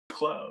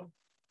cloud.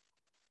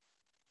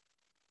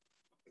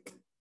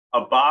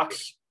 A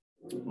box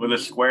with a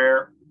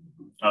square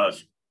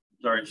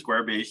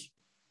base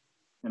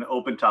and an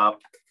open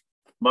top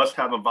must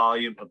have a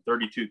volume of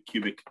 32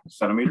 cubic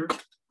centimeters.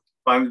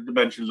 Find the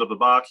dimensions of the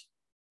box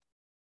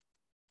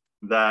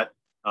that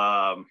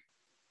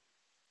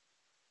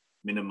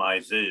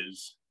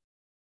minimizes.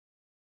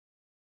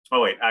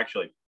 Oh wait,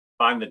 actually,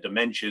 find the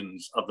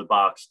dimensions of the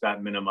box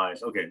that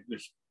minimize. Okay,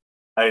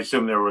 I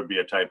assume there would be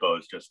a typo.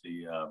 It's just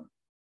the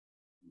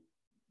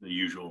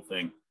usual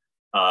thing,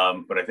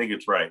 but I think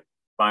it's right.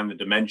 Find the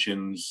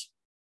dimensions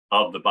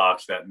of the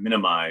box that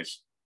minimize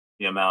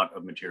the amount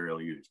of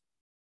material used.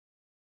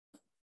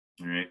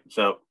 All right,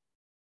 so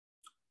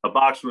a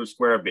box with a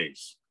square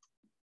base.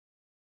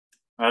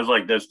 I was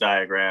like this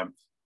diagram.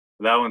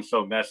 That one's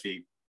so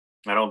messy.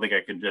 I don't think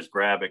I can just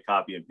grab it,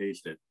 copy and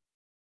paste it.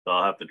 So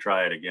I'll have to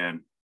try it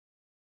again.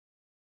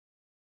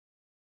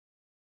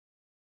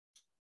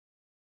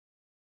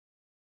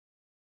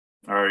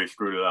 I already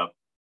screwed it up.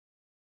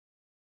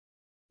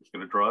 Just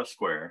gonna draw a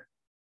square.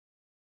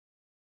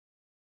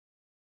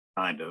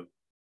 Kind of.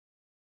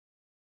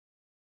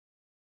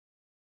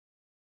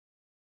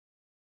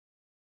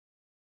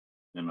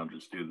 And I'll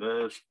just do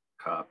this,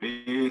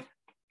 copy.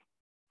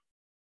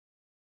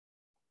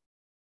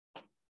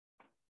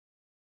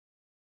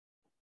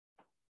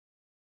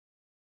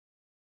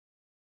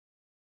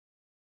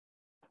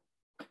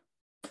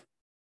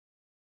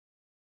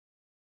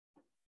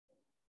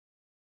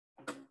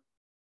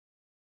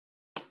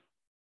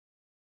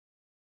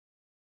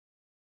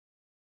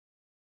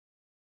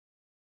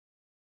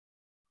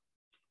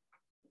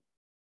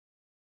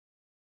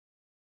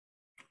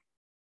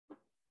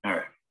 All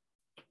right.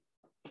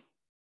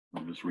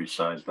 I'll just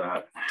resize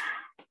that.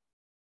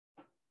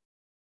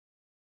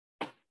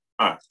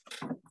 All right.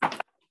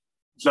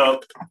 So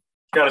it's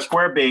got a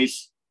square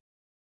base.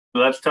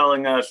 So that's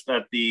telling us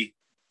that the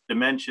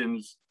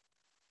dimensions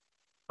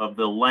of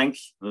the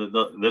length,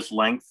 this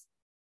length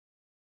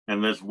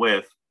and this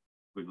width,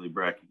 wiggly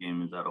bracket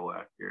game is out of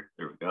whack here.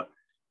 There we go.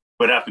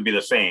 Would have to be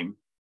the same.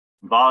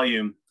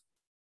 Volume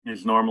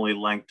is normally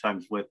length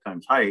times width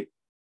times height.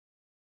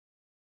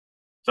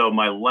 So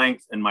my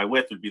length and my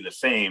width would be the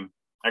same.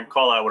 I can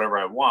call out whatever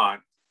I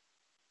want.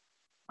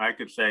 I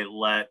could say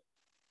let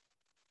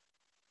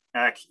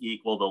X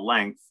equal the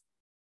length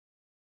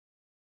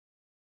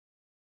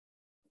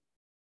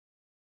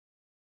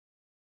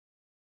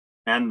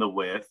and the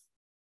width,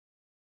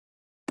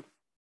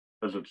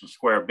 because it's a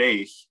square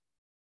base,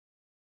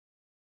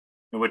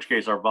 in which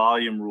case our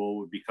volume rule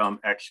would become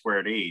X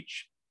squared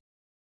H.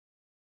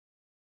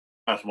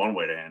 That's one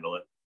way to handle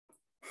it.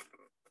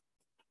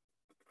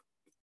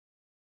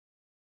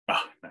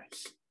 Oh,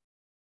 nice.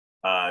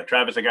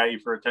 Travis, I got you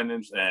for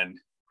attendance and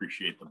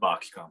appreciate the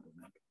box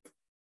compliment.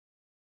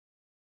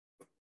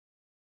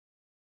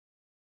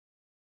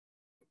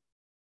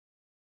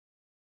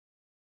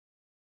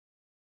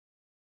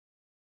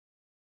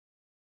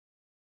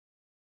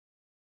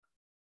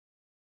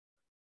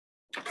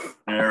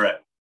 All right.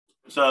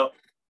 So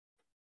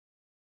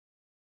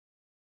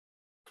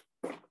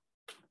I'm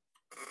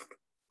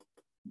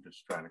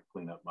just trying to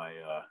clean up my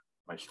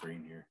my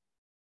screen here.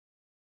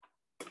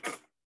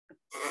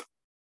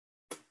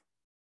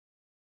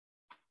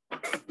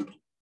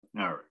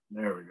 All right,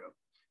 there we go.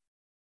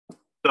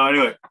 So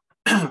anyway,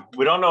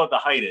 we don't know what the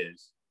height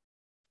is.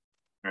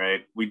 All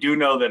right, we do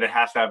know that it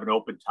has to have an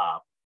open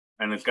top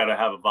and it's got to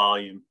have a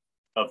volume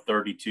of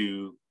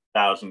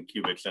 32,000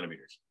 cubic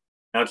centimeters.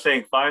 Now it's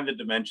saying find the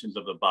dimensions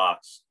of the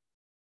box.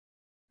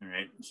 All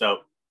right, so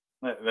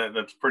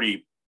that's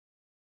pretty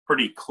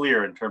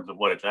clear in terms of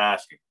what it's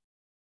asking.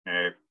 All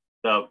right,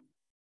 so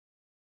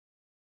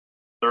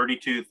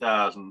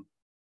 32,000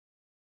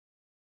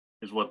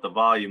 is what the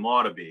volume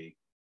ought to be,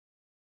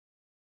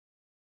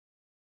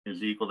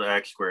 is equal to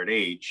X squared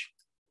H.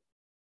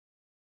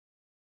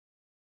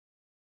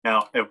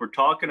 Now, if we're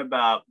talking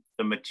about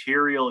the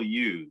material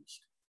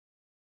used,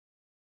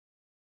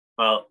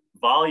 well,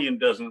 volume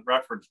doesn't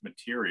reference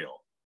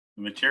material.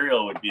 The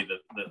material would be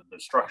the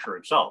structure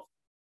itself.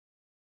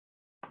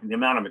 And the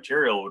amount of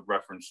material would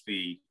reference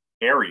the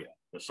area,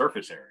 the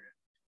surface area.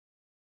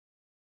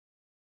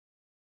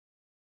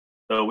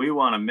 So we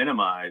want to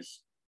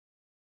minimize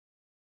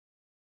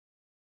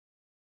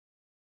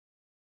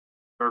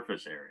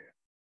surface area.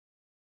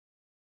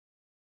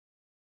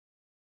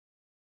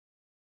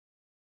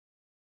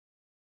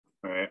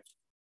 All right.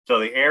 So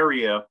the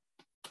area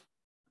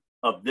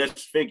of this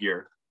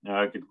figure,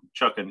 now I could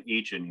chuck an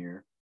H in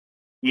here.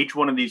 Each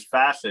one of these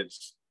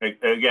facets,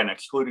 again,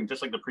 excluding,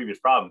 just like the previous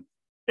problem,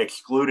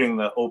 excluding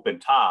the open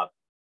top,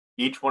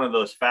 each one of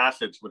those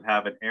facets would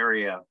have an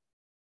area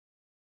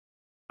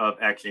of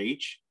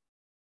XH,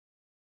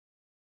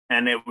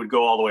 and it would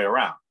go all the way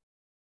around.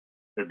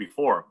 There'd be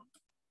 4 of them.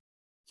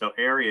 So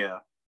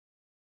area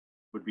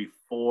would be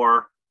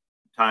 4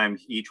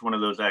 times each one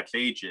of those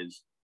XHs,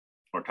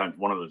 or times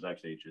one of those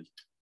XHs,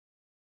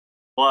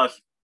 plus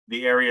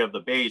the area of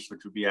the base,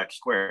 which would be X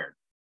squared.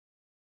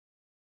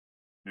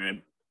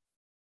 And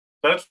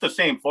That's the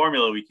same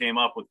formula we came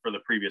up with for the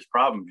previous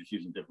problem, just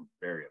using different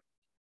variables.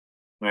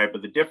 Right?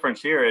 But the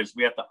difference here is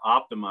we have to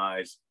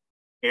optimize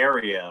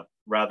area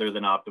rather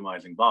than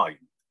optimizing volume.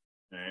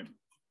 Right?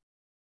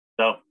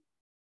 So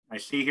I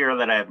see here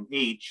that I have an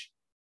H,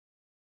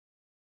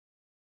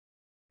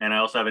 and I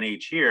also have an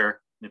H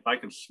here. If I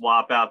can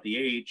swap out the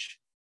H,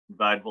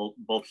 divide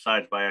both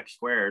sides by x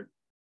squared,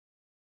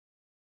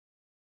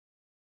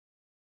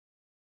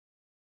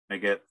 I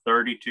get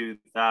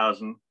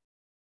 32,000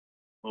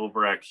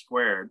 over x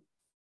squared.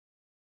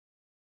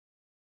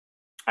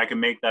 I can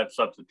make that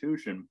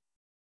substitution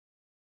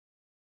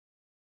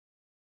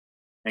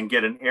and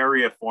get an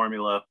area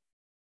formula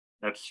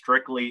that's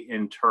strictly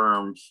in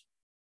terms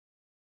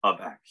of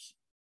x.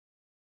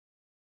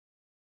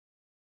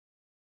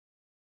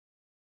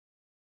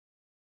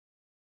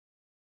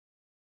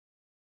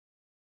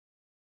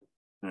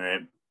 All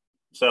right,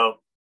 so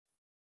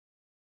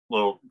a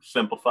little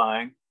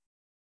simplifying.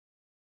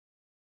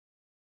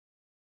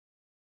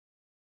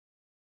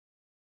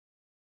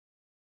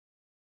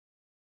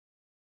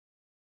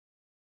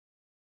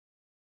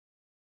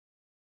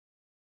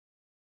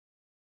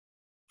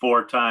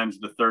 Four times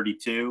the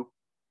 32,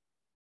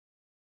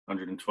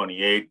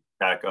 128,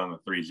 back on the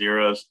three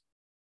zeros,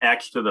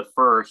 x to the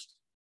first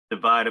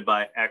divided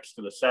by x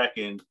to the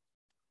second,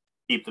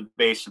 keep the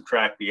base,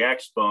 subtract the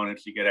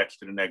exponents, you get x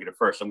to the negative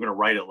first. So I'm going to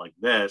write it like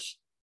this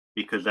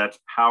because that's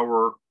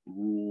power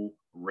rule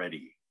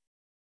ready.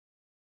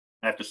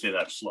 I have to say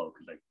that slow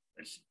because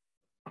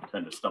I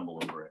tend to stumble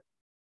over it.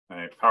 All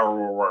right, power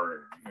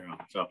rule, you know,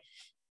 so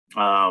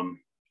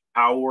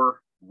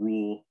power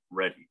rule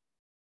ready.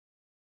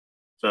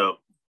 So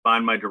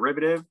find my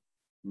derivative,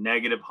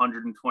 negative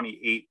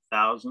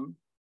 128,000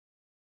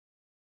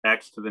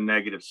 x to the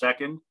negative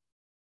second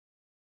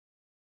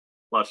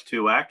plus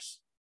 2x.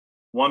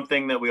 One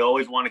thing that we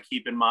always want to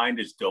keep in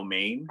mind is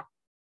domain.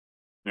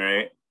 All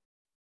right.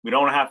 We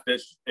don't have to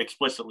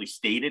explicitly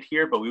state it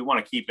here, but we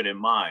want to keep it in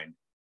mind.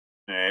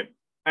 All right.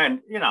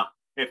 And, you know,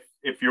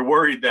 if you're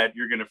worried that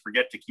you're going to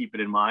forget to keep it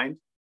in mind,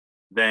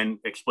 then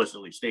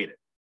explicitly state it.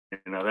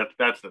 You know,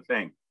 that's the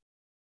thing.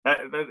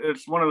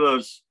 It's one of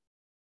those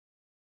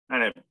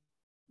kind of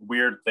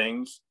weird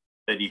things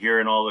that you hear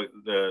in all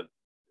in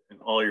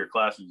all your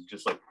classes.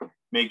 Just like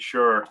make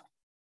sure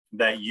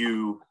that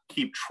you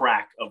keep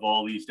track of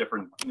all these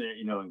different,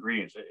 you know,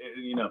 ingredients.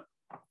 You know,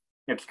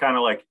 it's kind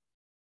of like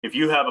if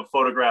you have a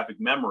photographic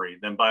memory,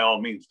 then by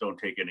all means don't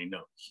take any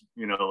notes.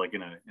 You know, like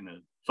in a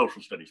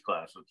social studies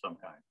class of some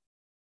kind.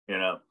 You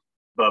know,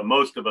 but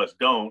most of us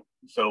don't,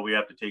 so we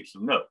have to take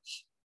some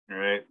notes. All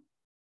right,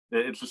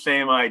 it's the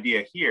same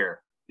idea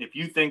here. If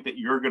you think that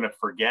you're going to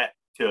forget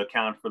to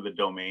account for the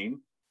domain,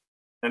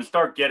 then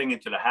start getting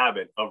into the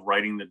habit of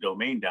writing the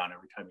domain down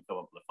every time you come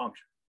up with a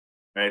function.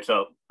 Right.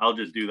 So I'll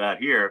just do that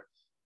here.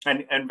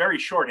 And very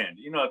shorthand.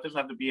 You know, it doesn't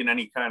have to be in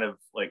any kind of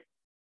like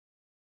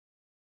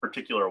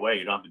particular way.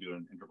 You don't have to do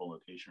an interval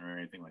notation or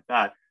anything like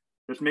that.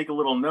 Just make a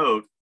little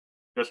note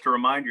just to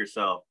remind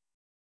yourself,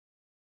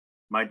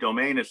 my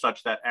domain is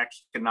such that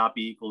x cannot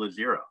be equal to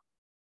 0.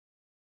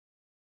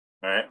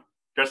 All right.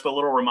 Just a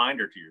little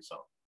reminder to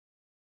yourself.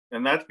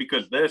 And that's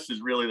because this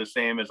is really the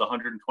same as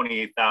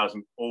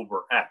 128,000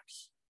 over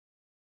x.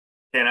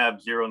 Can't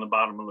have 0 in the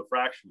bottom of the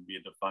fraction to be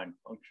a defined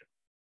function.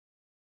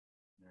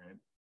 All right.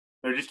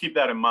 So just keep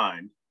that in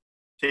mind.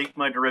 Take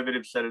my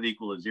derivative, set it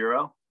equal to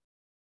 0.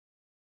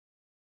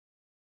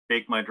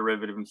 Take my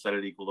derivative and set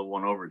it equal to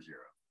 1 over 0.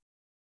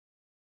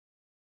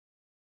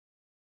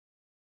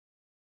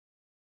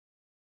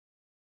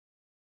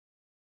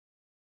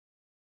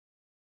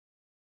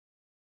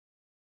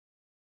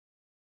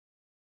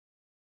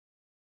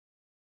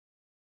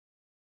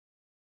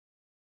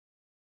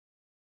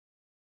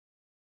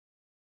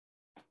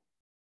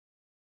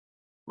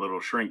 Little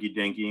shrinky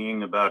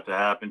dinkying about to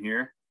happen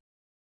here,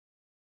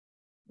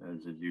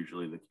 as is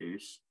usually the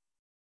case.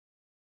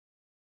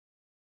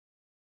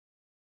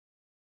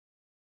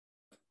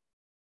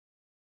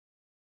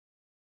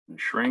 A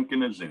shrink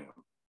and a zoom.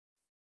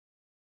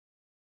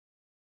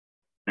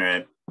 All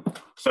right.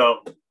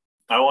 So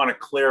I want to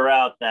clear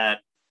out that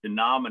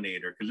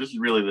denominator because this is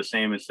really the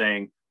same as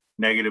saying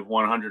negative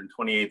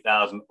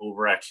 128,000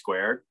 over x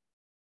squared.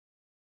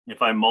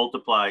 If I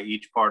multiply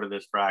each part of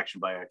this fraction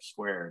by x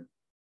squared,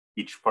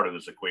 each part of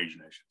this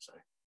equation, I should say,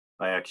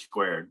 by x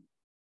squared,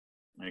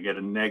 I get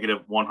a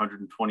negative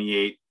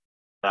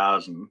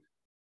 128,000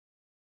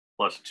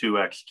 plus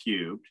 2x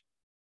cubed.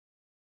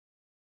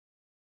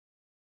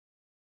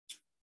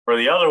 For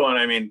the other one,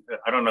 I mean,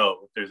 I don't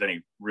know if there's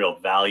any real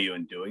value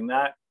in doing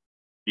that,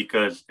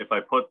 because if I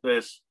put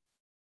this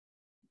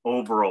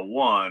over a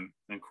 1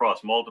 and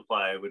cross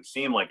multiply, it would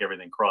seem like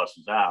everything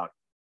crosses out.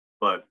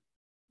 But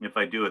if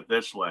I do it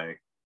this way,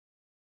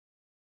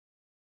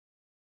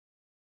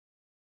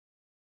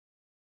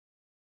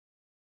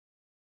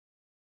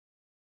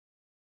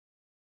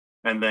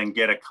 and then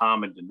get a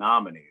common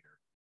denominator,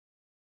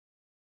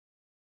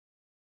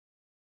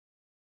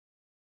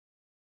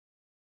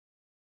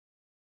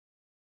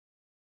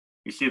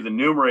 you see the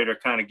numerator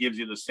kind of gives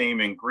you the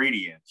same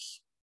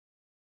ingredients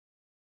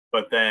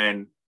but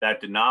then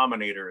that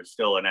denominator is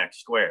still an x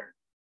squared,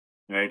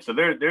 right? So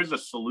there's a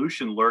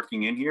solution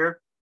lurking in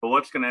here, but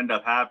what's going to end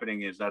up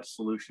happening is that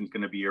solution is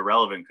going to be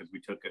irrelevant because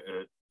we took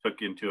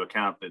into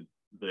account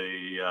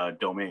the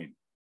domain,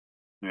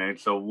 right?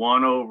 So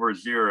 1 over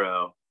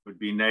 0 would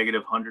be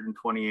negative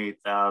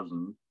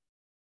 128,000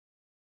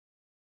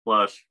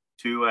 plus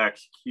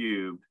 2x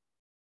cubed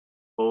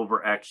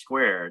over x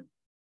squared.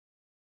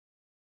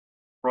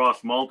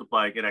 Cross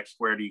multiply, get x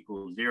squared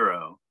equals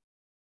 0,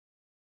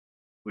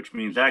 which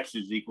means x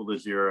is equal to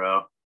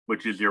 0,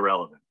 which is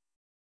irrelevant.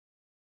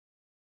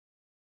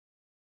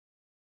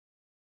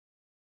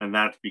 And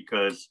that's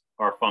because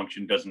our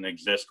function doesn't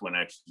exist when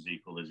x is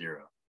equal to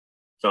 0.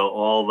 So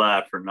all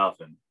that for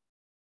nothing.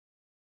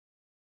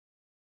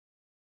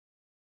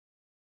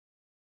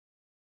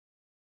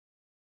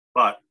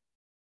 But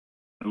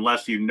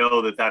unless you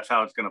know that that's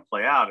how it's going to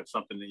play out, it's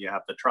something that you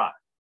have to try.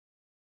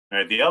 All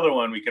right, the other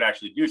one, we could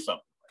actually do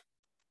something.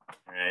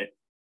 All right,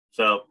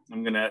 so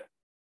I'm going to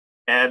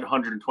add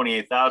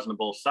 128,000 to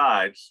both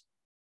sides.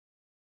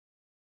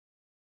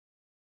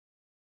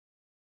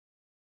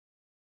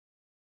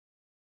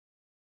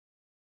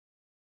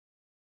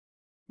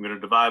 I'm going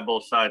to divide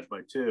both sides by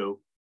 2.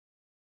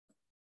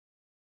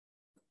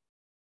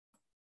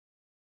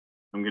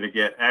 I'm going to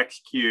get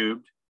x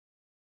cubed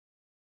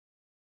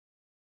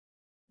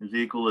is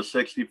equal to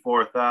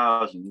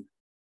 64,000.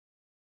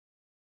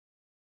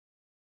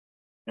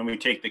 And we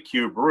take the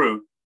cube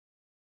root.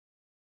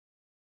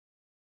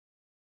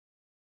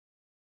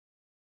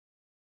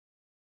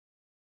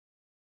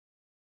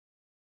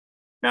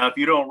 Now, if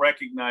you don't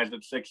recognize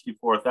that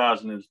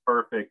 64,000 is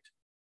perfect,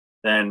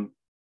 then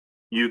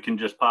you can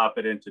just pop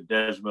it into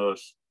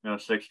Desmos,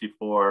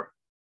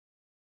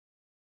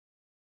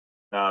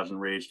 64,000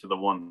 raised to the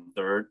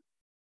 1/3.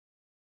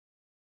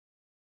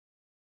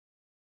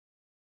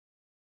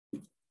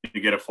 You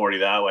get a 40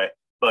 that way.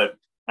 But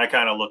I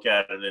kind of look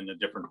at it in the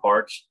different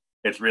parts.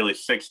 It's really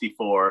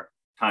 64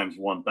 times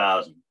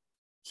 1,000.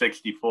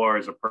 64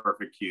 is a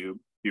perfect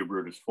cube. Cube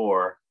root is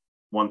 4.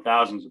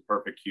 1,000 is a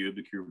perfect cube.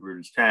 The cube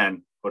root is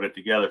 10. Put it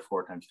together,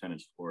 4 times 10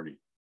 is 40.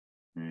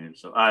 And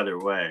so either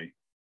way,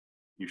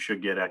 you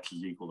should get x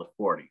is equal to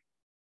 40.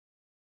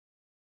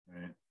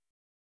 Right?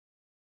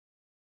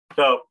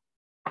 So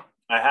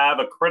I have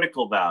a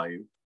critical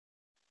value.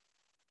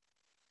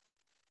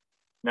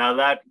 Now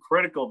that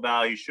critical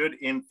value should,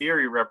 in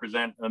theory,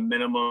 represent a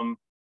minimum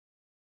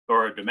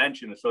or a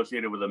dimension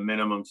associated with a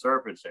minimum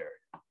surface area.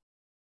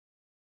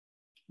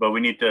 But we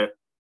need to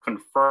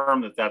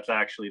confirm that that's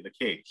actually the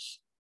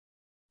case.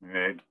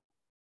 Right?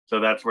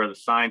 So that's where the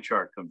sign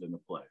chart comes into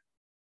play.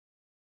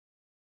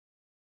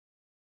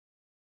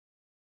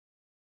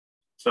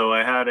 So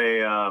I had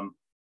a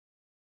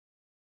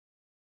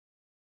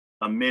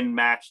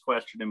min-max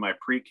question in my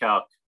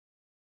pre-calc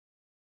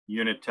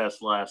unit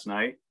test last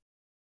night.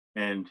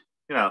 And,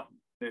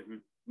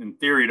 in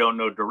theory, don't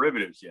know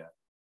derivatives yet.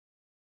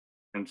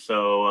 And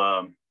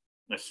so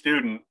a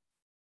student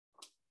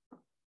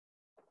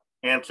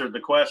answered the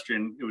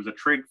question. It was a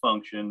trig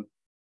function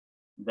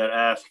that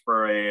asked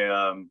for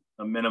a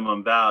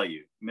minimum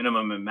value,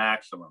 minimum and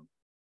maximum.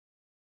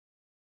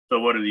 So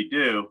what did he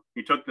do?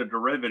 He took the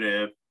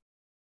derivative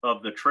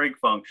of the trig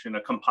function,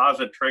 a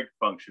composite trig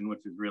function,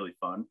 which is really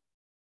fun.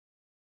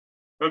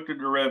 Took the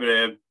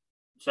derivative,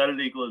 set it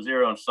equal to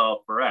 0, and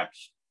solved for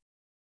x.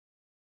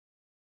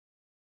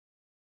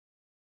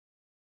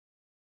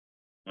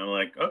 And I'm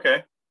like,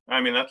 okay.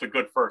 I mean, that's a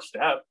good first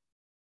step.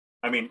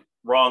 I mean,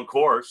 wrong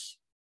course.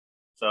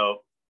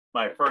 So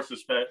my first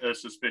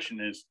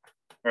suspicion is,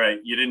 all right,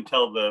 you didn't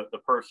tell the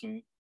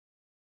person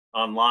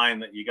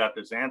online that you got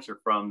this answer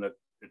from that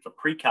it's a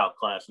pre-calc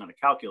class, not a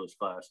calculus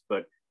class.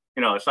 But,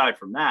 aside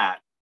from that,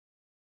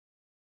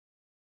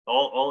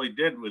 all he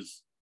did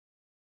was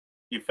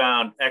he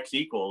found x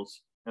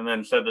equals and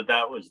then said that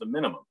that was the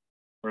minimum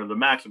or the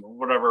maximum,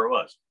 whatever it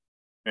was.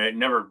 And it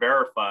never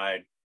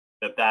verified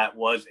that that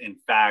was, in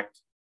fact,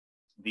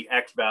 the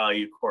x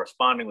value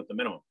corresponding with the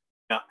minimum.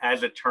 Now,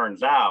 as it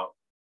turns out,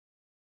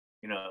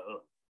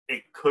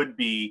 it could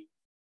be,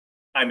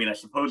 I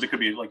suppose it could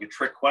be like a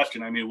trick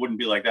question. It wouldn't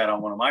be like that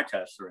on one of my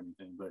tests or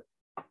anything, but,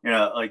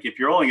 like if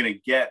you're only going to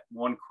get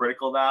one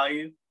critical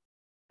value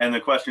and the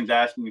question's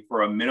asking you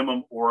for a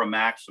minimum or a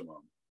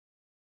maximum,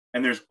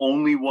 and there's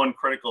only one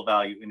critical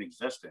value in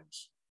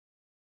existence,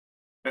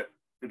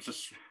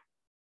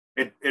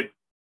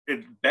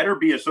 it better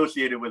be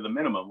associated with a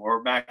minimum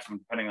or maximum,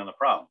 depending on the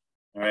problem.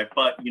 All right.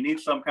 But you need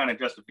some kind of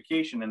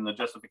justification. And the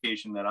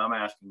justification that I'm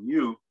asking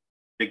you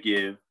to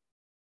give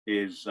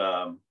is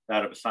that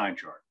of a sign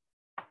chart.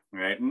 All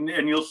right.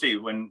 And you'll see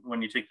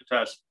when you take the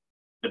test,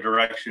 the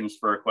directions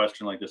for a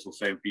question like this will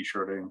say, be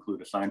sure to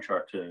include a sign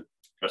chart to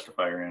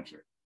justify your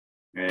answer.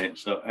 All right.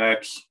 So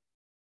x.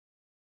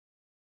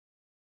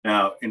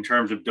 Now, in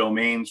terms of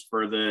domains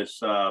for this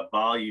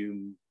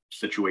volume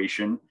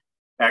situation,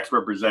 x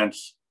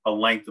represents a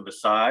length of a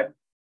side.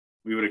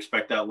 We would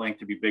expect that length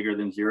to be bigger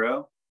than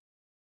 0.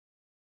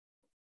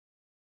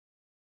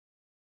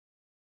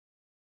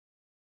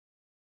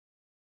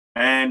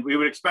 And we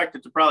would expect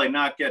it to probably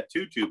not get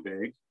too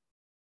big,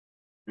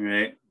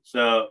 right?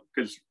 So,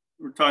 because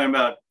we're talking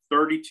about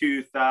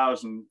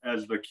 32,000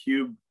 as the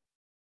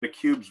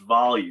cube's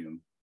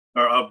volume,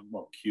 or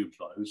well, cube's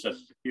volume. Who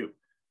says it's a cube?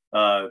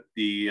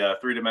 The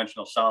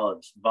three-dimensional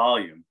solid's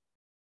volume,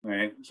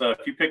 right? So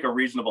if you pick a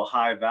reasonable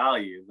high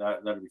value,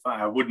 that'd be fine.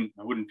 I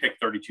wouldn't pick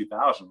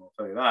 32,000. I'll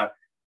tell you that.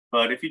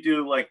 But if you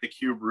do like the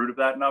cube root of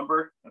that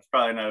number, that's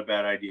probably not a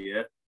bad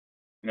idea.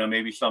 You know,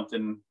 maybe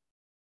something.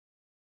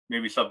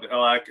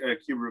 Oh, a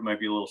cube root might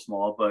be a little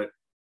small, but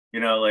you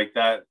know, like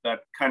that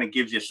kind of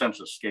gives you a sense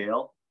of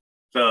scale.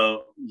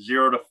 So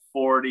 0 to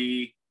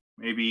 40,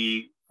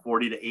 maybe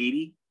 40 to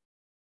 80,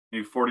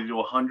 maybe 40 to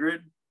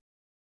 100.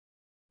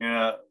 You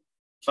know,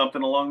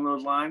 something along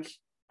those lines.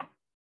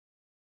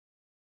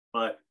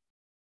 But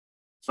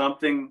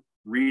something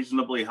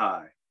reasonably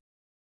high.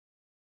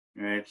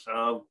 All right,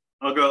 so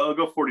I'll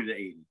go 40 to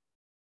 80.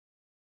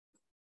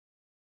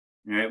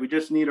 All right, we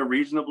just need a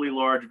reasonably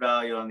large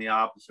value on the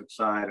opposite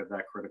side of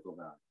that critical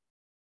value.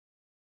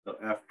 So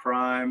F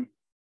prime,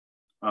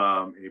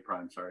 A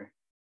prime, sorry.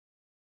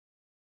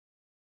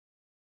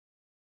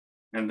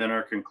 And then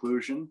our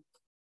conclusion.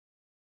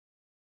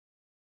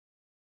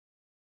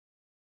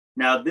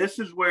 Now this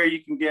is where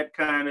you can get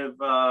kind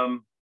of,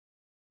 I'll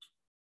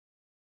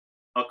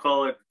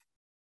call it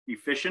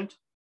efficient.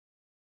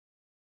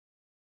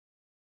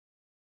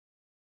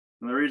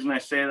 And the reason I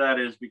say that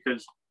is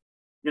because,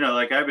 you know,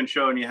 like I've been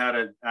showing you how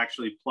to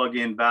actually plug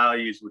in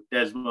values with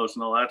Desmos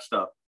and all that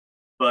stuff.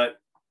 But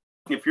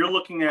if you're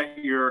looking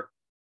at your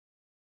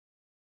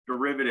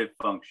derivative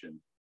function,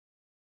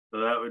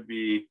 so that would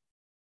be,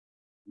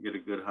 get a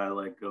good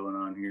highlight going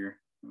on here.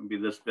 It would be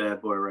this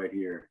bad boy right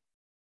here.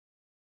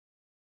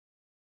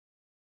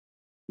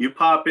 You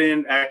pop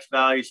in X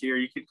values here,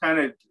 you can kind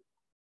of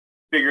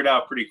figure it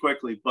out pretty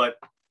quickly. But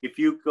if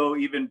you go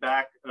even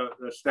back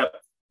a step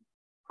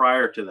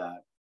prior to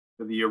that,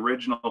 to the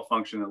original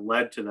function that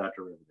led to that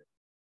derivative,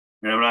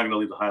 and I'm not going to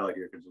leave the highlight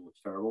here because it looks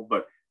terrible,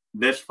 but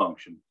this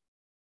function,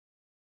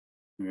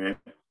 right?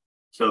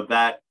 So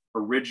that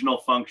original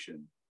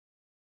function,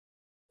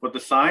 what the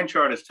sign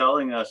chart is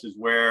telling us is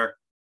where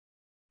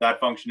that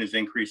function is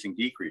increasing,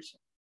 decreasing.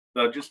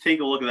 So just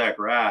take a look at that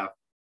graph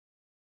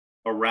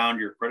around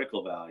your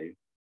critical value.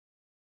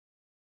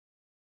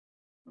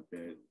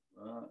 Okay,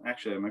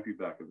 actually, I might be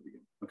back at the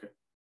beginning. Okay,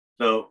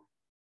 so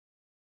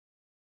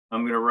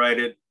I'm going to write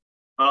it.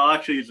 I'll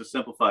actually use a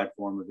simplified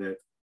form of it.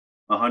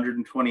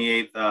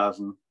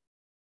 128,000.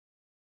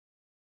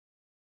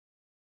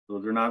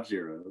 Those are not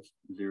zeros.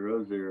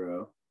 0,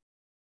 0.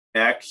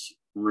 X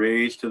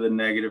raised to the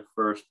negative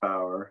first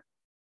power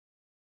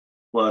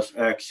plus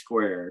x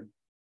squared.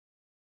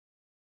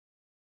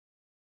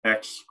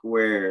 X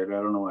squared. I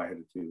don't know why I had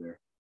a 2 there.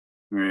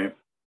 All right.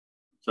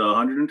 So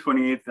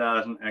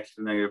 128,000 x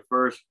to the negative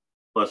first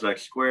plus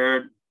x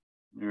squared.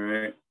 All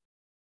right.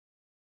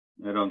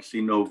 I don't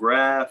see no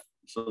graph.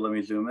 So let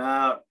me zoom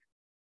out.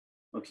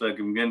 Looks like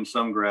I'm getting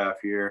some graph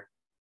here.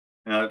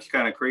 Now it's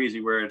kind of crazy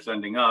where it's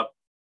ending up,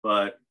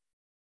 but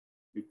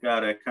you've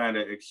got to kind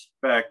of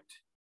expect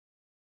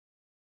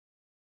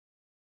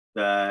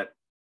that.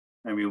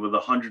 I mean, with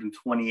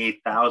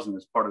 128,000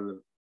 as part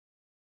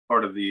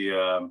of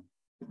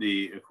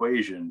the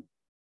equation,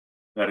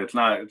 that it's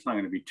not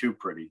going to be too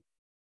pretty,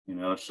 you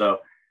know. So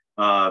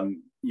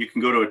you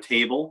can go to a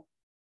table,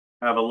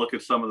 have a look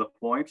at some of the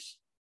points.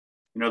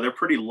 You know, they're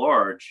pretty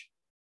large.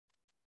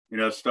 You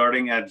know,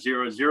 starting at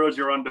 0, 0,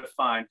 0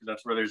 undefined, because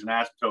that's where there's an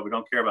asymptote. We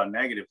don't care about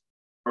negative.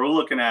 But we're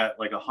looking at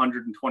like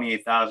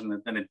 128,000,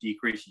 and then it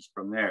decreases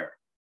from there,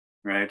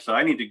 right? So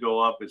I need to go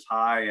up as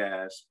high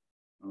as,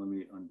 let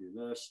me undo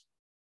this,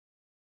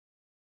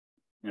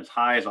 as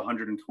high as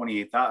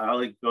 128,000.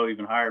 I'll go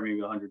even higher,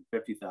 maybe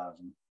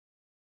 150,000.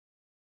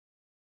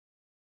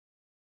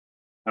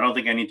 I don't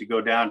think I need to go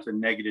down to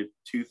negative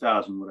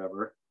 2,000,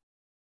 whatever.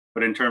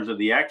 But in terms of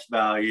the X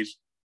values,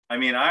 I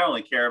mean, I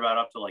only care about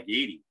up to like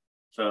 80.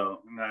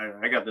 So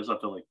I got this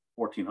up to like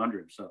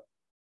 1,400. So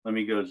let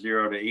me go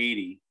 0 to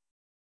 80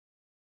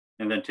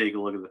 and then take a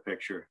look at the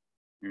picture,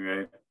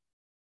 right?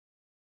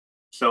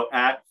 So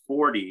at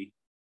 40,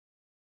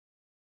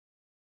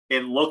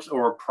 it looks,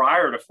 or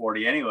prior to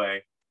 40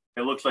 anyway,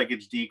 it looks like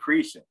it's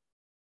decreasing.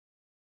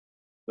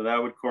 So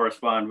that would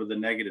correspond with the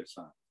negative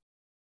sign.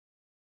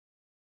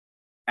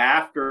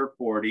 After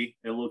 40,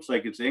 it looks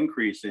like it's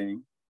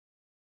increasing.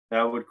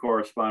 That would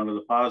correspond with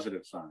a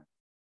positive sign.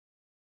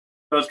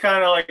 So it's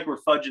kind of like we're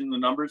fudging the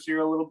numbers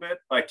here a little bit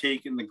by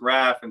taking the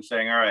graph and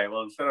saying, all right,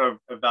 well, instead of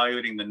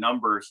evaluating the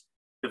numbers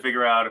to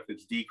figure out if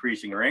it's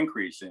decreasing or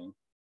increasing,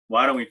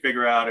 why don't we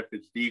figure out if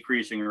it's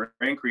decreasing or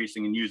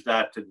increasing and use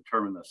that to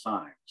determine the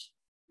signs,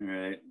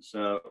 right?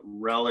 So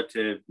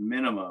relative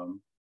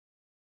minimum.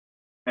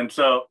 And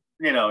so,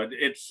 you know,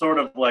 it's sort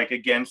of like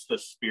against the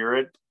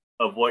spirit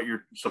of what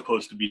you're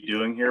supposed to be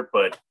doing here,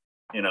 but,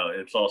 you know,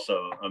 it's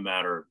also a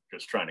matter of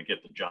just trying to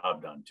get the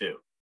job done too,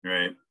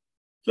 right?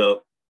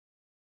 So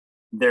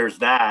there's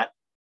that,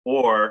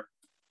 or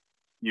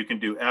you can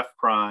do f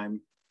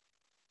prime,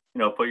 you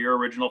know, put your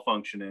original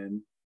function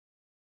in,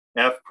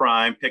 F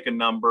prime, pick a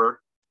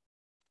number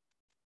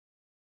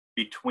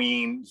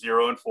between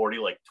 0 and 40,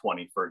 like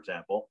 20, for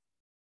example,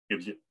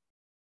 gives you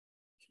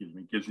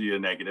a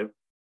negative.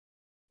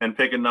 And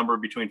pick a number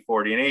between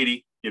 40 and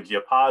 80, gives you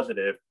a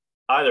positive.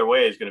 Either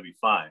way is going to be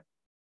fine.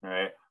 All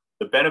right.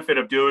 The benefit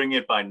of doing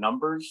it by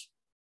numbers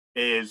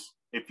is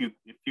if you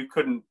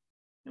couldn't,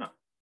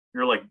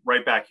 you're like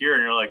right back here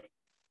and you're like,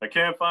 I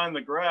can't find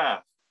the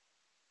graph.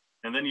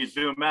 And then you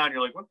zoom out and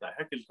you're like, what the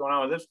heck is going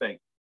on with this thing?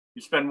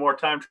 You spend more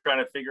time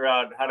trying to figure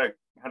out how to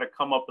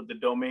come up with the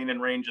domain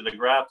and range of the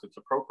graph that's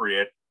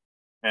appropriate.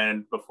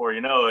 And before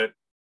you know it,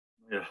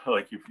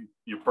 like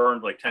you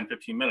burned like 10,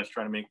 15 minutes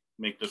trying to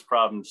make this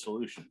problem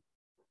solution.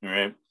 All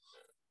right.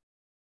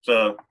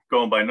 So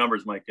going by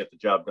numbers might get the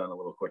job done a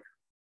little quicker.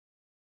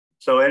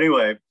 So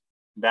anyway,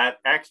 that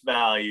X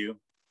value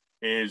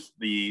is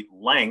the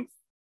length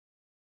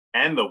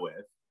and the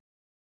width.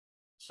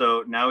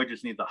 So now we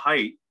just need the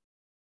height.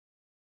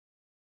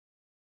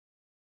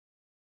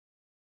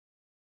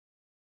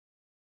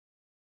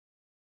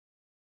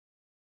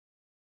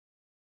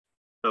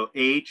 So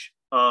H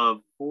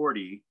of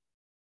 40,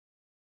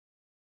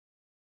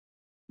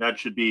 that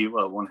should be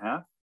what,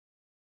 1/2?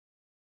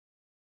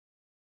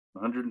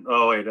 100,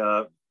 oh wait,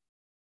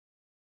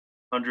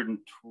 100,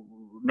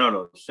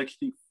 no,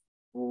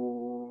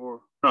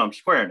 64, no, I'm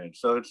squaring it.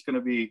 So it's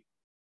gonna be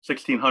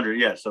 1,600,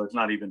 yeah, so it's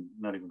not even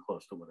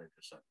close to what I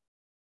just said.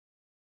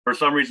 For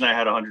some reason, I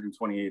had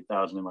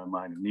 128,000 in my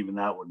mind, and even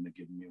that wouldn't have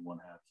given me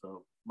 1/2.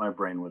 So my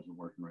brain wasn't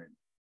working right.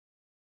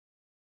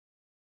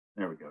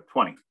 There we go,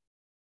 20.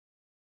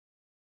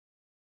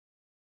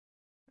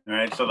 All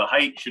right, so the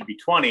height should be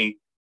 20,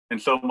 and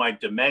so my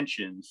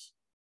dimensions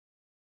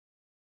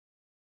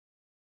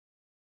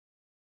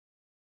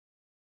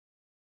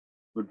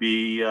would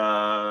be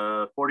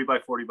 40 by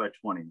 40 by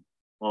 20,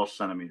 all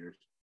centimeters.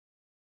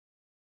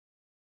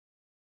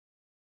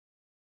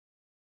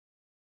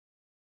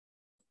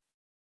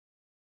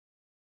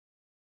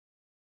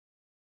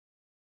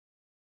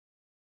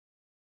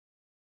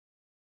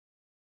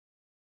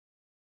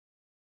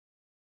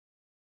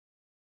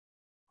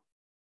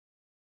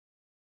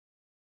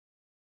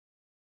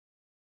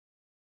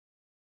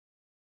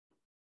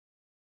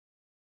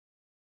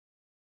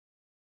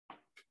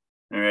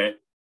 All right.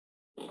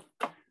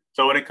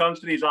 So when it comes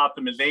to these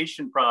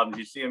optimization problems,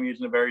 you see I'm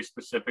using a very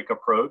specific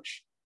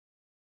approach.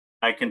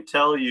 I can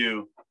tell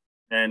you,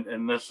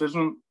 and this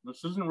isn't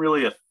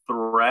really a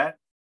threat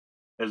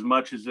as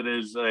much as it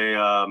is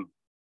a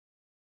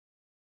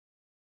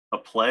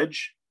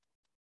pledge.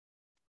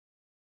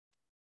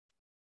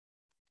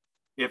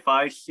 If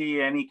I see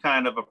any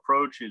kind of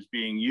approaches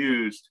being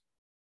used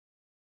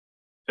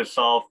to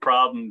solve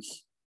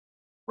problems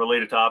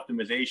related to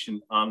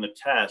optimization on the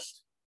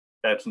test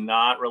that's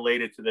not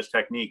related to this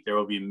technique, there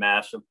will be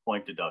massive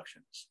point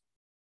deductions.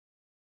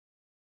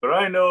 But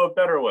I know a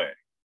better way.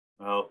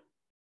 Well,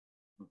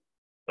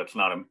 that's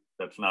not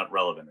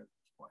relevant at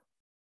this point,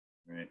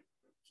 right?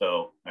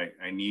 So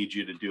I need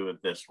you to do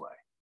it this way,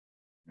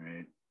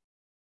 right?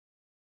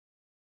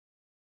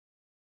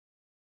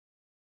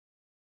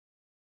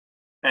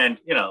 And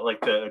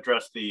like to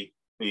address the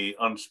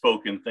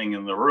unspoken thing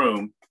in the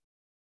room,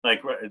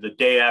 like the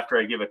day after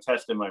I give a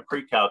test in my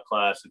pre-calc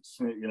class, it's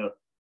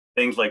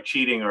things like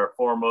cheating are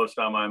foremost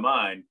on my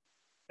mind,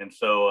 and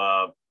so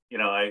I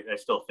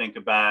still think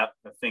back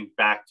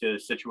to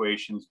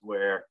situations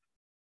where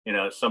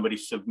somebody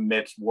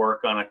submits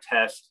work on a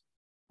test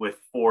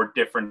with 4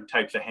 different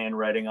types of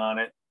handwriting on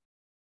it,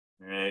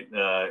 right?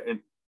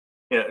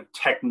 And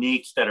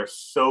techniques that are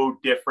so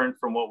different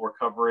from what we're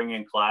covering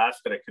in class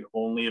that it could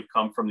only have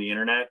come from the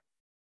internet.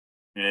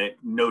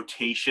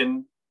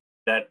 Notation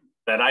that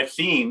I've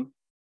seen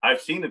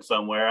it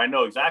somewhere. I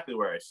know exactly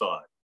where I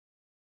saw it.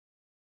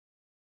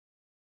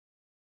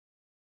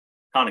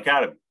 Khan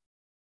Academy.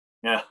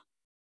 Yeah.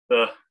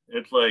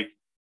 It's like,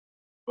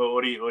 well,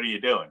 what are you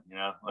doing?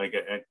 Like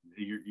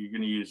you're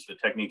going to use the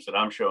techniques that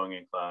I'm showing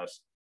in class,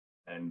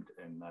 and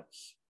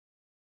that's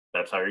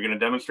how you're going to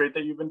demonstrate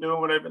that you've been doing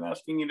what I've been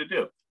asking you to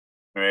do.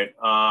 All right.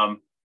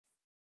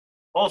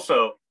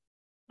 Also,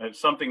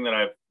 it's something that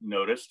I've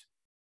noticed.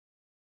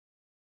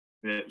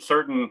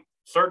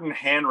 Certain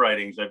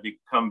handwritings I've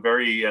become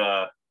very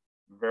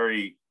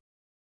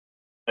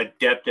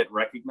adept at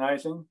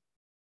recognizing.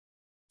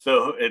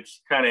 So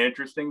it's kind of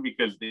interesting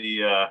because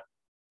the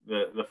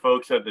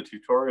folks at the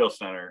tutorial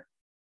center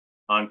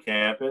on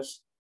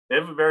campus, they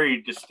have a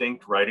very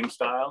distinct writing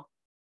style.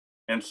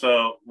 And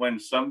so when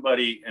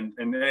somebody, and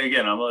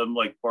again, I'm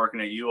like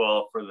barking at you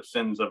all for the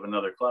sins of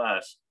another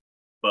class,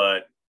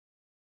 but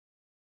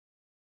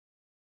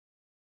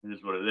it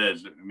is what it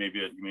is.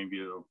 Maybe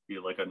it'll be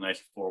like a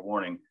nice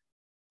forewarning.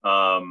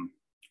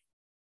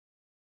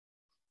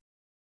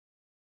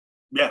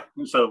 Yeah.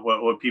 So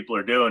what people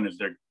are doing is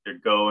they're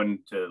going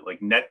to like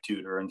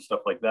NetTutor and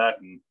stuff like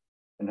that, and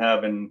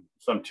having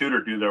some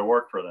tutor do their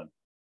work for them,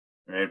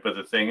 right? But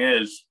the thing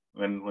is,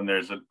 when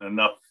there's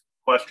enough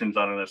questions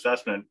on an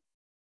assessment,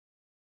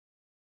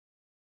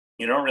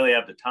 you don't really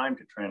have the time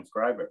to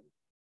transcribe it.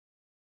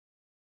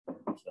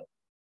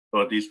 So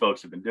what these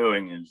folks have been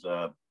doing is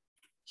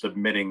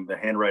submitting the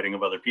handwriting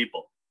of other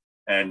people.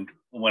 And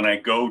when I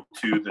go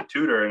to the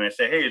tutor and I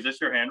say, hey, is this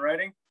your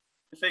handwriting?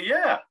 They say,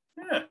 yeah,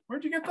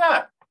 where'd you get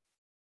that?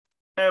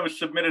 It was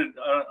submitted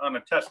on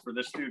a test for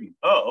this student.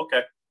 Oh,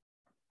 okay.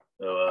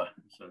 So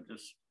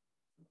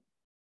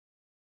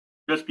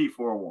just be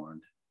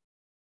forewarned.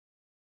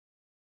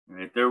 All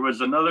right, there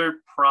was another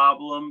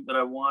problem that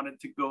I wanted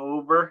to go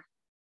over.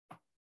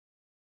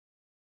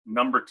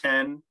 Number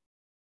 10.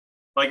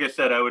 Like I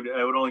said, I would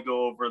only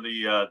go over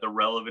the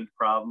relevant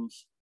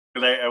problems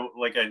because I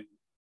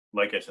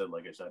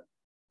said,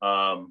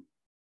 I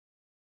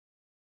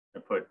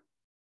put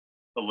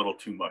a little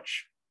too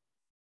much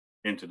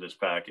into this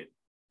packet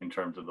in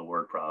terms of the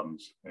word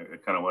problems.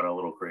 It kind of went a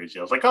little crazy.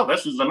 I was like, oh,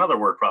 this is another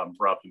word problem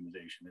for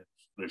optimization.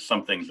 There's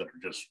some things that are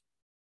just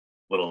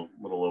little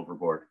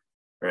overboard,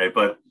 right?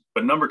 But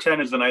number 10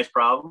 is a nice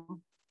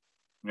problem,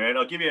 right?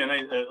 I'll give you a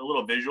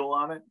little visual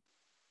on it.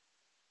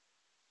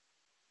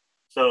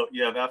 So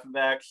you have f of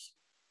x.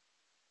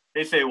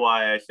 They say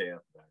y, I say f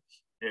of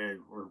x. Yeah,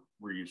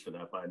 we're used to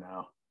that by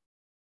now.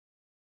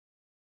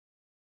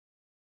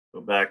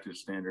 Go back to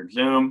standard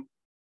zoom.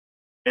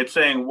 It's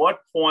saying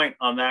what point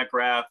on that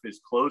graph is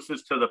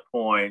closest to the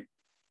point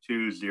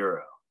 2,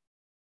 0.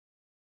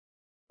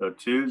 So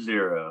 2,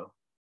 0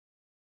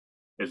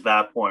 is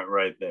that point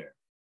right there.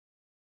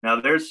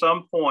 Now there's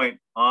some point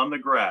on the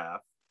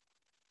graph,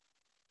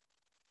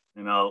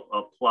 and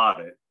I'll plot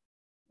it.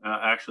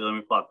 Actually, let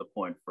me plot the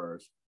point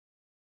first.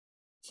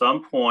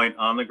 Some point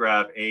on the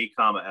graph a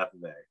comma f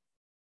of a.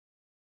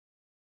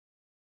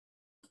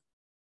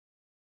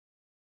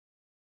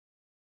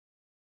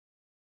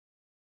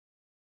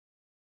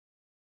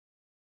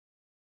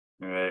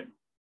 All right,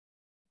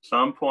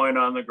 some point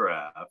on the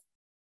graph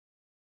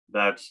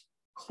that's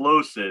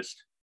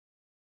closest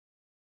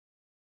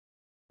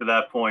to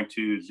that point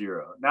 2,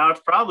 0. Now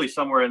it's probably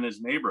somewhere in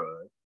this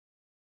neighborhood.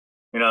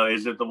 You know,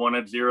 is it the one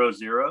at 0,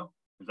 0?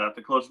 Is that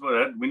the closest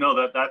one? We know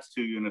that that's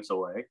 2 units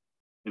away.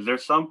 Is there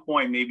some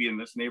point maybe in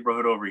this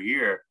neighborhood over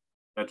here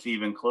that's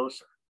even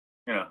closer?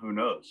 You know, who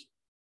knows?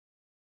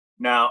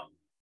 Now,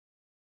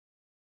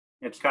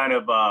 it's kind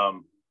of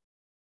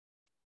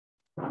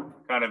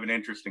an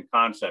interesting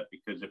concept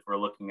because if we're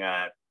looking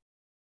at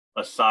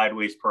a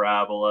sideways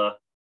parabola,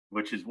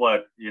 which is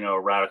what, you know,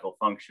 a radical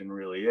function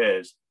really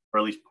is, or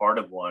at least part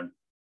of one,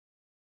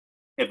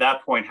 if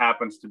that point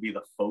happens to be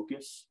the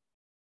focus,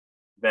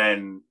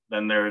 then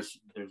there's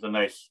a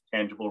nice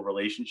tangible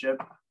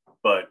relationship,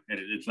 but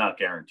it's not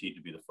guaranteed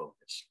to be the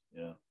focus.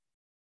 Yeah.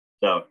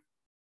 So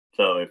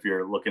if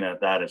you're looking at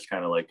that as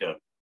kind of like a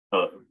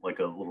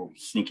little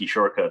sneaky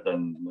shortcut,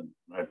 then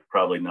I'd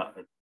probably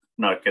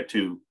not get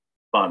too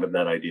fond of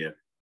that idea.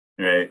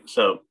 All right.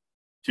 So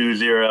 2,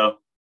 0.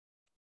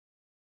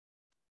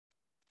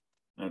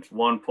 That's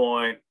 1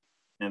 point,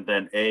 and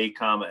then a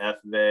comma f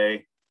of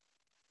a.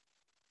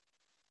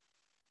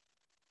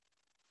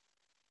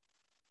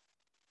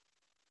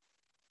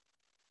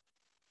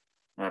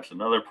 That's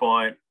another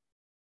point.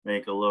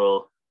 Make a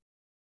little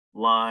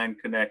line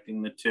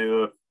connecting the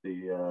two if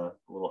the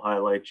little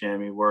highlight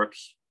jammy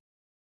works.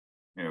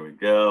 There we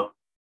go.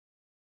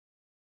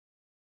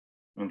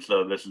 And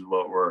so this is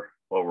what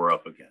we're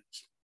up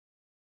against.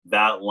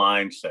 That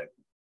line segment.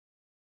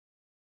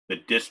 The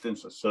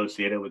distance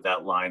associated with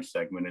that line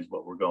segment is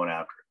what we're going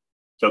after.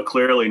 So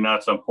clearly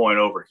not some point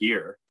over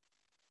here.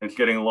 It's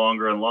getting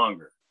longer and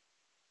longer.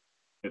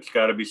 It's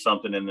got to be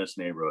something in this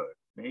neighborhood.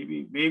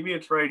 Maybe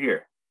it's right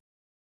here.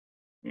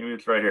 Maybe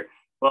it's right here.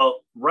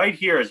 Well, right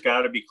here has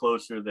got to be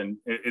closer than,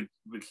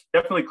 it's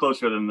definitely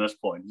closer than this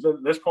point.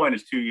 This point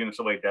is 2 units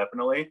away,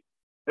 definitely.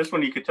 This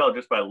one you could tell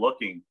just by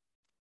looking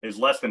is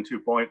less than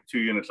 2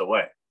 units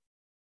away,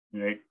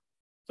 right?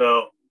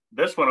 So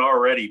this one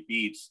already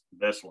beats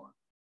this one.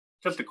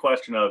 Just a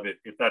question of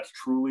if that's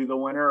truly the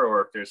winner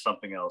or if there's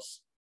something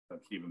else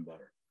that's even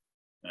better.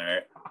 All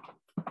right.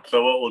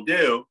 So what we'll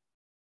do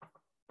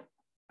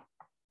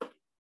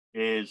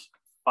is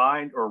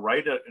find or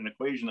write an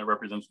equation that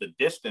represents the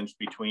distance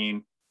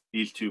between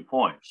these 2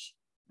 points.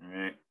 All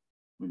right.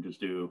 We just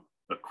do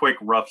a quick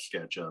rough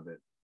sketch of it.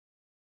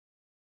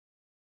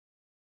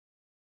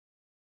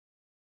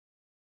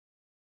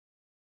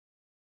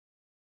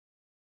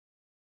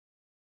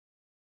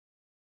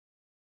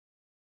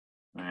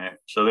 All right.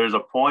 So there's a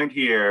point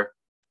here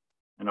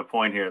and a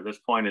point here. This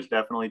point is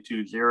definitely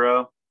 2,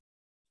 0.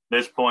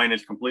 This point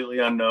is completely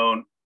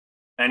unknown.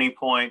 Any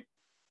point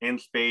in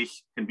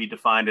space can be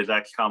defined as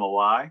x comma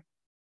y,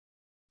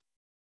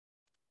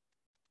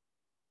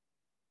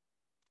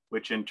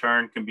 which in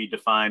turn can be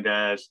defined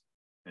as,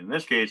 in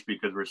this case,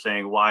 because we're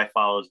saying y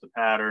follows the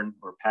pattern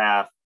or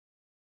path,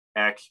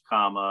 x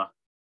comma,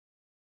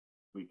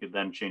 we could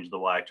then change the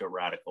y to a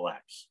radical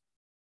x.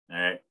 All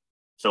right.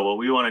 So what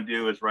we want to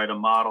do is write a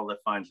model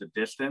that finds the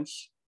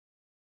distance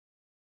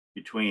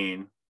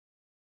between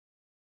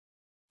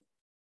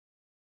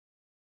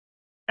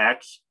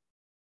x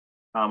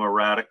comma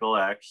radical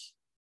x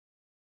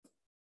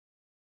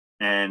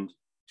and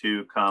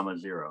 2 comma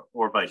 0,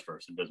 or vice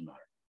versa, it doesn't matter.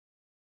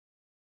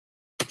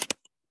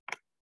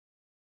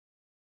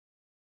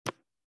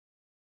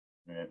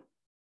 right?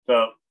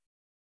 So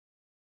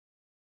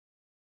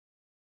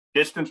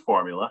distance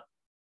formula.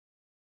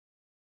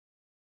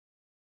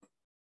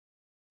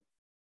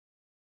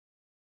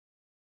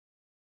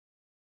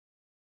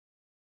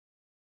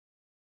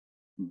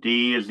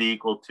 D is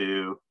equal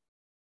to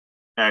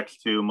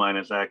x2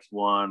 minus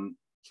x1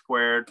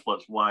 squared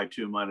plus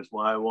y2 minus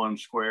y1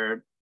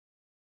 squared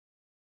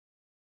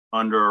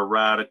under a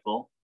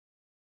radical.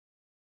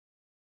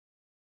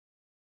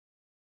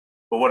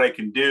 But what I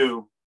can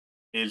do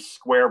is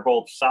square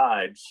both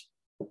sides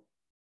to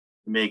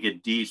make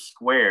it d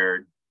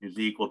squared is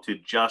equal to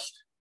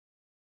just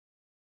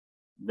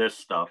this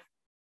stuff.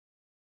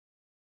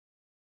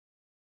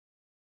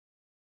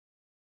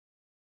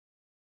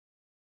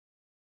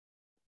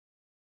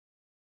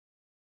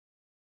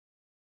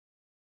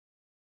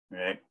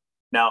 Right?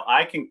 Now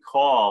I can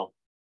call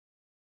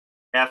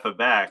f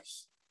of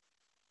x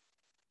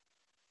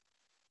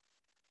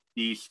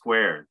d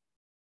squared.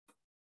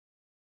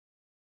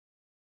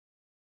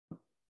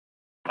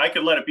 I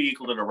could let it be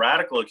equal to the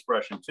radical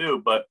expression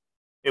too, but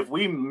if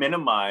we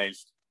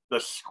minimized the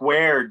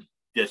squared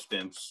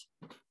distance,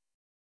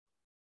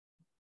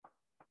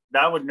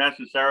 that would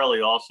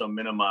necessarily also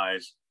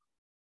minimize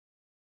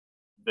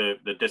the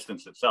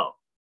distance itself,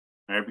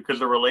 right? Because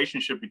the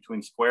relationship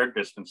between squared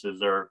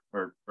distances are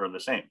the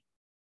same,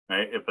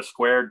 right? If a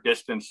squared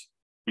distance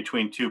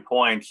between 2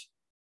 points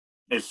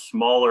is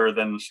smaller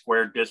than the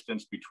squared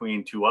distance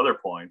between two other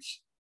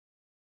points,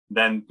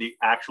 then the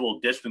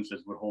actual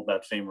distances would hold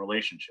that same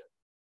relationship.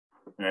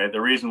 Right? The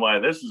reason why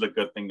this is a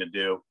good thing to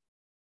do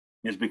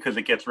is because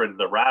it gets rid of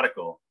the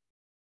radical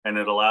and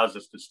it allows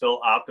us to still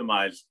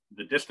optimize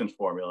the distance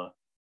formula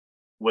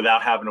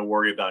without having to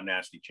worry about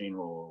nasty chain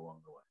rule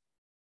along the way.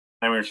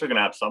 I mean, we're still going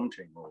to have some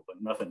chain rule,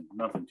 but nothing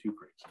too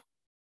crazy.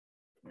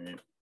 Right?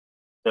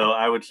 So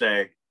I would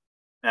say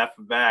f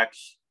of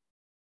x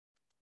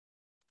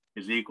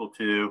is equal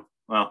to,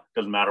 well, it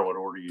doesn't matter what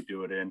order you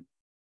do it in,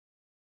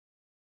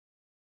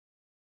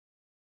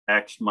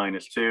 x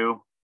minus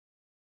 2,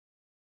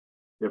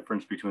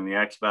 difference between the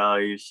x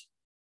values,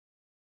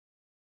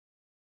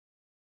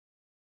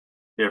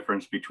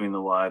 difference between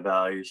the y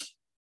values.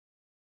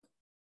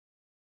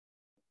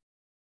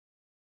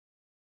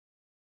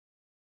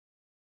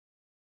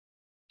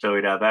 So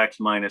we'd have x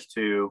minus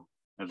 2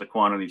 as a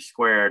quantity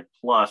squared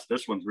plus,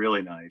 this one's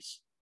really nice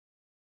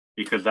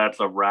because that's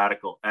a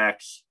radical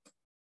x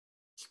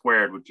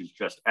squared, which is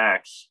just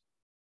x.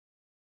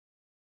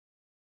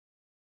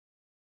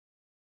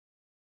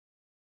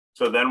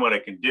 So then what I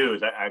can do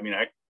is, I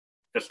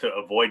just to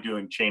avoid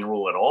doing chain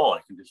rule at all,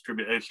 I can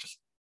distribute, it's just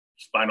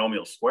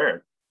binomial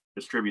squared,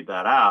 distribute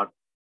that out,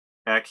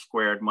 x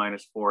squared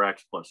minus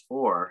 4x plus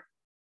 4.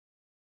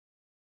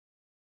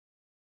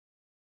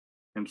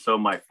 And so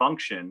my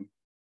function,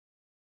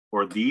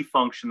 or the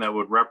function that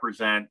would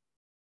represent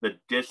the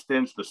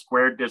distance, the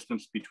squared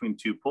distance between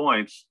 2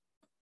 points,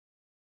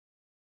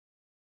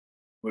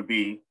 would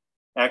be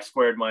x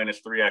squared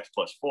minus 3x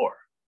plus 4.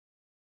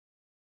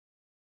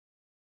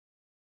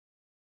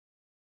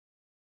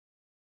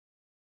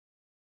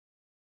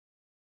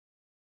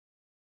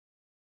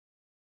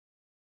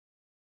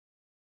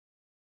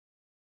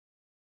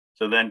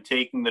 So then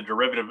taking the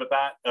derivative of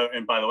that,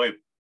 and by the way,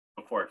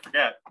 before I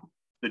forget,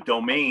 the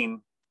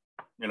domain,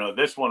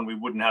 this one we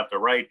wouldn't have to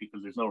write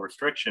because there's no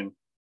restriction.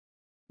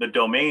 The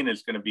domain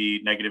is going to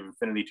be negative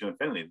infinity to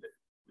infinity.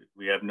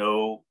 We have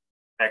no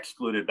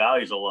excluded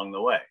values along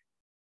the way.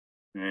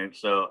 And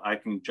so I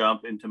can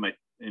jump into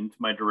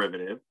my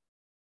derivative,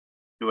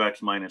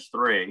 2x minus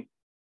 3.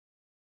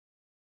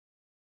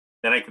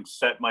 Then I can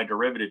set my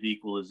derivative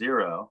equal to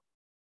 0.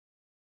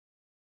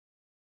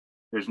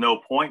 There's no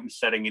point in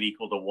setting it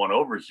equal to 1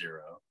 over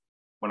 0.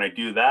 When I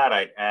do that,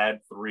 I'd add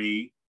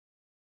 3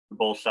 to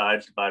both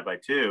sides, divide by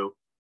 2,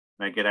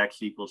 and I get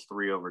x equals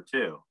 3 over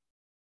 2.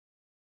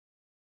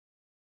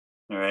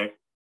 All right.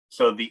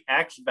 So the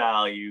x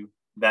value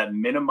that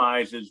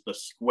minimizes the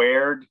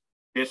squared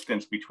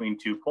distance between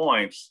 2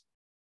 points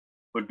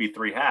would be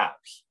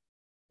 3/2,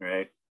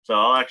 right? So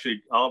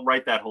I'll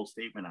write that whole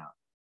statement out.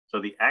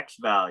 So the x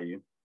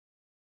value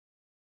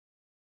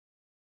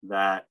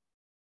that,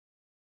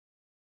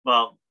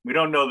 well, we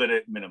don't know that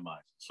it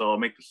minimizes. So I'll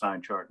make the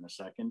sign chart in a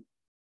second,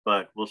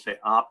 but we'll say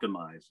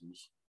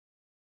optimizes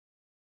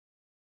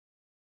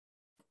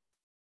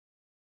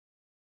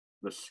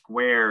the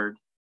squared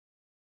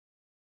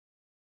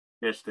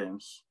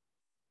distance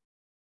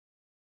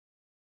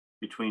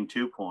between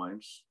 2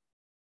 points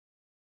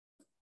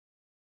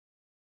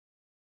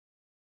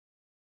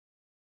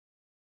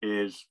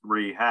is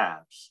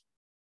 3/2.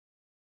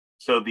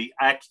 So the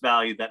x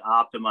value that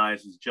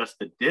optimizes just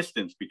the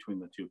distance between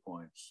the 2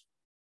 points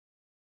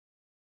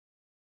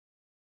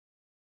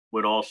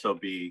would also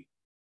be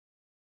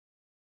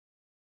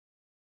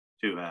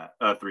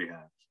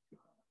 3/2.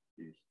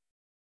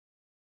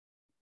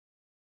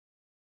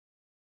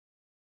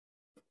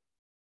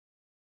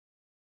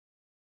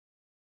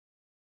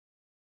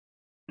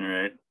 All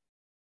right.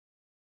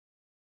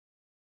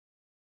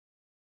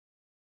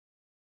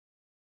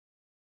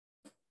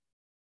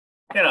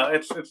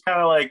 It's kind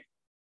of like,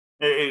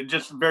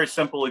 Just a very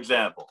simple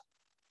example.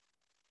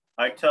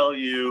 I tell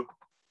you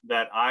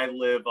that I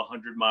live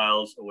 100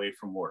 miles away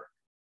from work.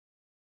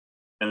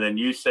 And then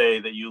you say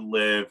that you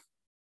live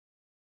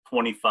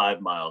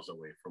 25 miles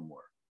away from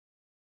work.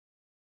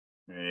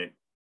 Right?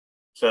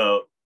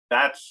 So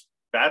that's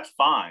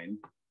fine.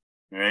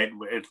 Right?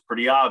 It's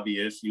pretty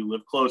obvious. You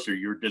live closer.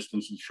 Your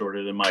distance is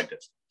shorter than my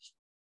distance.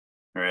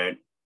 All right.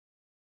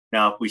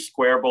 Now, if we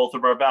square both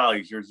of our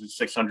values, yours is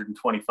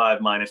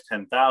 625 minus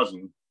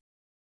 10,000.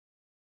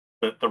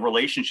 The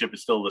relationship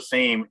is still the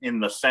same in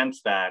the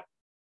sense that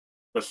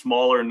the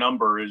smaller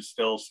number is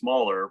still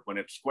smaller when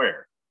it's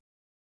squared.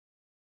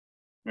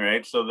 All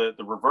right. So the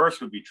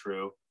reverse would be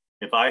true.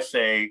 If I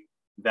say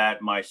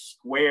that my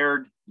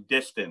squared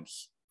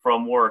distance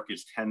from work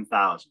is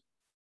 10,000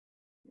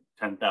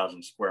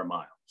 square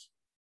miles.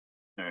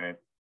 All right.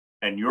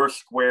 And your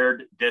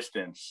squared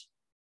distance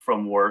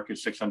from work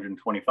is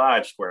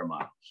 625 square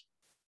miles.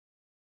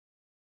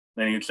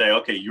 Then you'd say,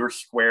 okay, your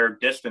square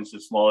distance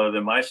is smaller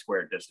than my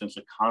square distance.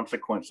 The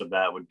consequence of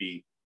that would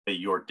be that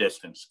your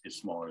distance is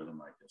smaller than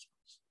my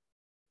distance.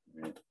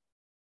 Right?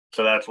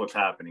 So that's what's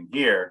happening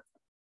here.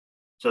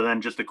 So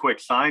then just a quick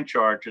sign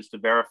chart just to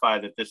verify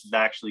that this is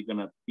actually going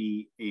to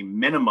be a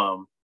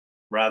minimum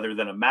rather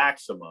than a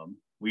maximum.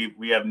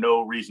 We have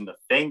no reason to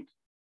think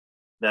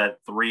that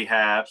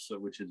 3/2,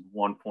 which is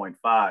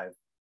 1.5,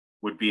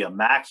 would be a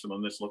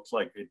maximum. This looks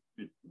like it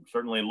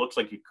certainly looks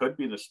like it could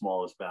be the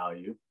smallest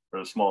value or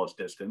the smallest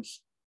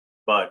distance,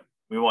 but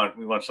we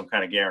want some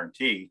kind of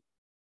guarantee.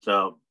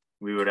 So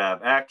we would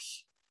have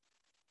x,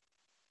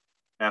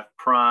 f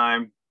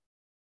prime,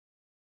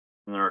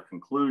 and our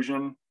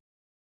conclusion.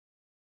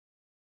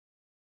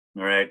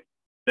 All right,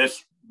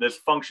 this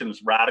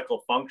function's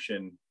radical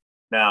function.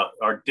 Now,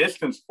 our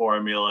distance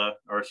formula,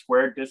 our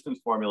squared distance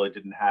formula,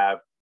 didn't have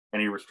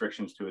any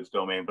restrictions to its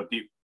domain, but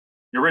the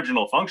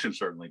original function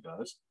certainly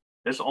does.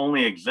 This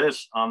only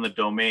exists on the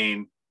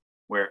domain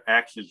where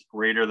x is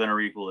greater than or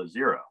equal to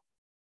 0.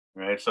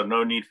 Right? So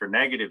no need for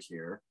negatives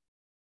here.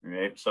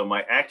 Right? So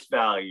my x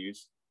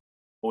values,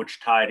 which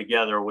tie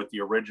together with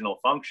the original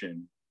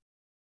function,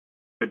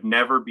 could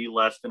never be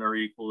less than or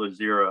equal to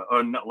 0,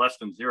 or not less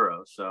than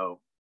 0.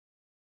 So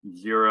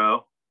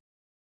 0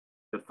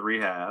 to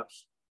 3/2,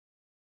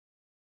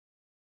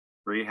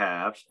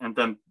 3/2, and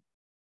then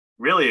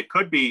really it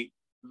could be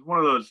one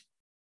of those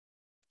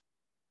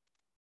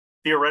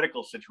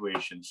theoretical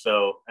situations.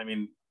 So, I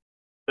mean,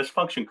 this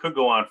function could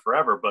go on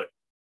forever, but,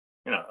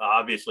 you know,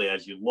 obviously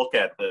as you look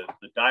at the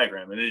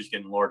diagram, it is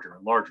getting larger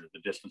and larger, the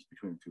distance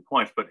between the 2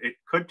 points, but it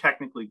could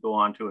technically go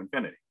on to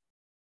infinity.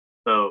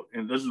 So,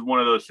 and this is one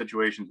of those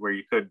situations where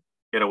you could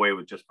get away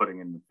with just putting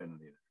in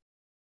infinity.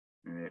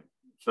 Right?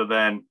 So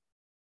then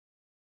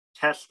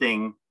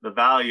testing the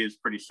value is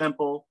pretty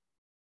simple.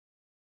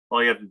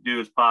 All you have to do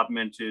is pop them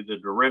into the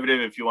derivative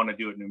if you want to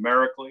do it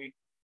numerically.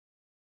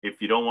 If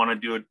you don't want to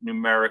do it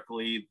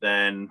numerically,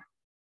 then,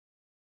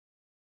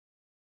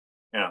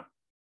 you know,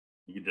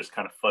 you can just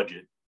kind of fudge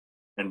it.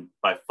 And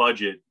by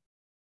fudge it,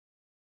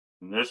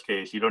 in this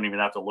case, you don't even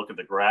have to look at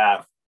the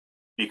graph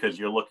because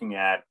you're looking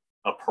at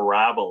a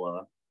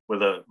parabola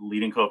with a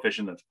leading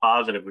coefficient that's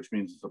positive, which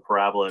means it's a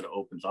parabola that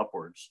opens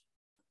upwards.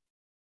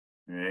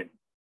 Right?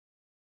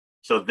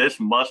 So this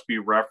must be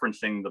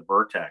referencing the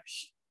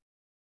vertex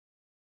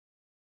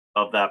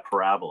of that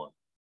parabola.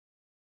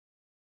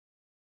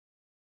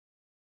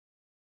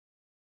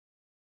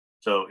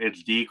 So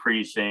it's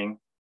decreasing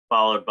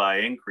followed by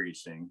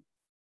increasing.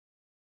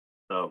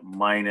 So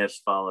minus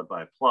followed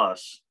by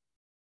plus,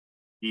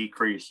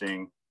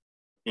 decreasing,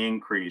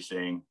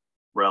 increasing,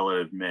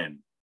 relative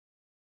min.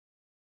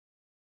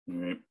 All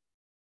right.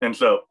 And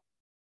so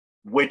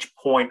which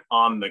point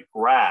on the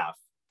graph,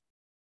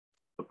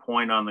 the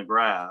point on the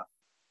graph,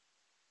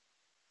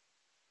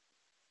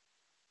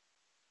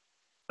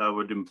 that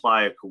would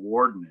imply a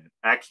coordinate.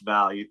 X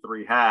value,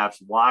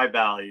 3/2, Y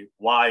value,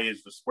 Y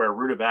is the square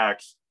root of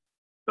X,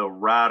 so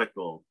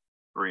radical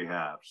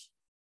 3/2.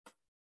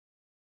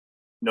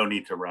 No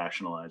need to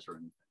rationalize or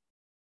anything.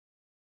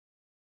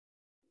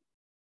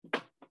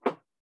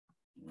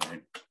 All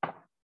right.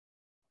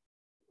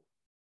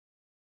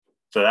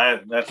 So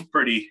that's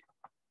pretty,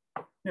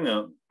 you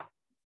know,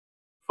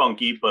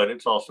 funky, but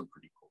it's also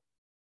pretty cool,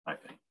 I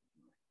think.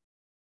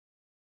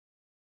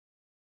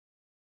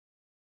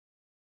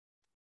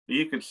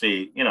 You could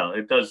see, you know,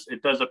 it does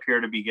appear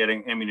to be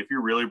getting, I mean, if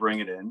you really bring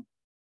it in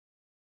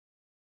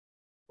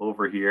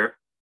over here,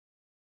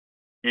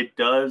 it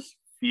does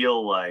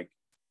feel like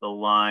the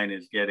line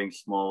is getting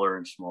smaller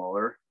and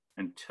smaller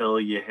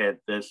until you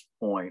hit this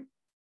point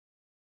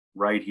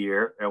right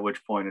here, at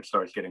which point it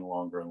starts getting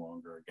longer and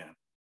longer again.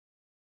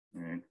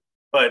 Right?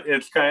 But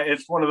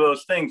it's one of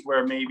those things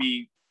where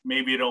maybe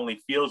it only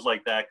feels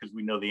like that because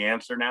we know the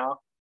answer now.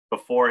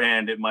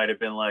 Beforehand, it might have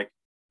been like,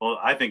 well,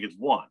 I think it's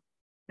 1.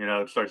 You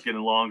know, it starts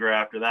getting longer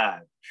after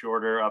that,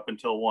 shorter up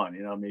until 1,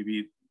 you know,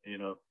 maybe, you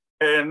know,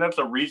 and that's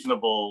a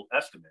reasonable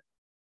estimate,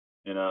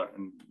 you know,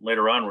 and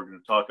later on, we're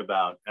going to talk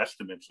about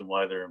estimates and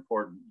why they're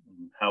important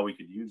and how we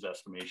could use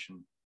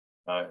estimation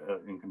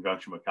in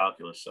conjunction with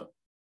calculus. So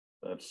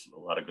That's a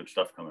lot of good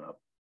stuff coming up.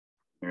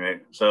 All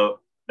right. So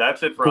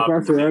that's it for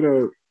Professor, I had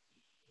optimization.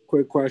 a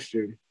quick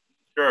question.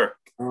 Sure.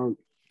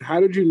 How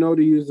did you know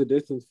to use the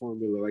distance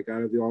formula, like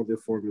out of all the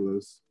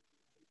formulas?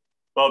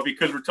 Well,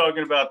 because we're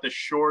talking about the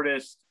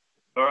shortest,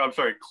 or I'm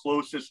sorry,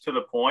 closest to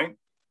the point.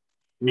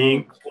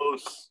 Being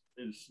close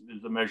is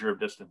a measure of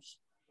distance.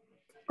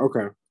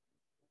 Okay.